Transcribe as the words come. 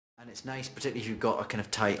And it's nice, particularly if you've got a kind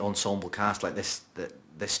of tight ensemble cast like this, that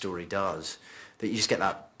this story does, that you just get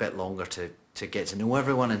that bit longer to get to know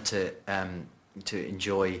everyone and to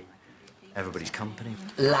enjoy everybody's company.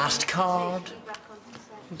 Last card.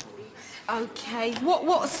 Okay, what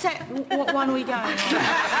one are we going on?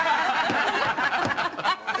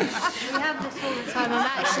 We have this all the time. I'm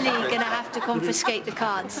actually going to have to confiscate the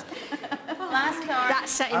cards. Last card.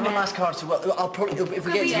 That's set in I'm there. the last card, so I'll probably, if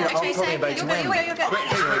we get to you, I'll probably about to win. Quick,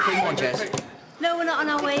 come on, Jess. No, we're not on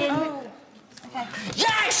our way in. Oh. Okay.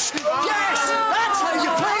 Yes! Yes! That's how you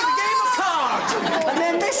play the game of cards! And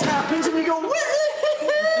then this happens and you go,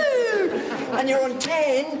 woohoo! And you're on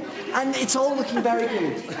 10, and it's all looking very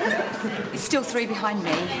good. It's still 3 behind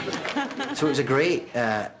me. So it was a great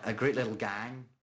little gang.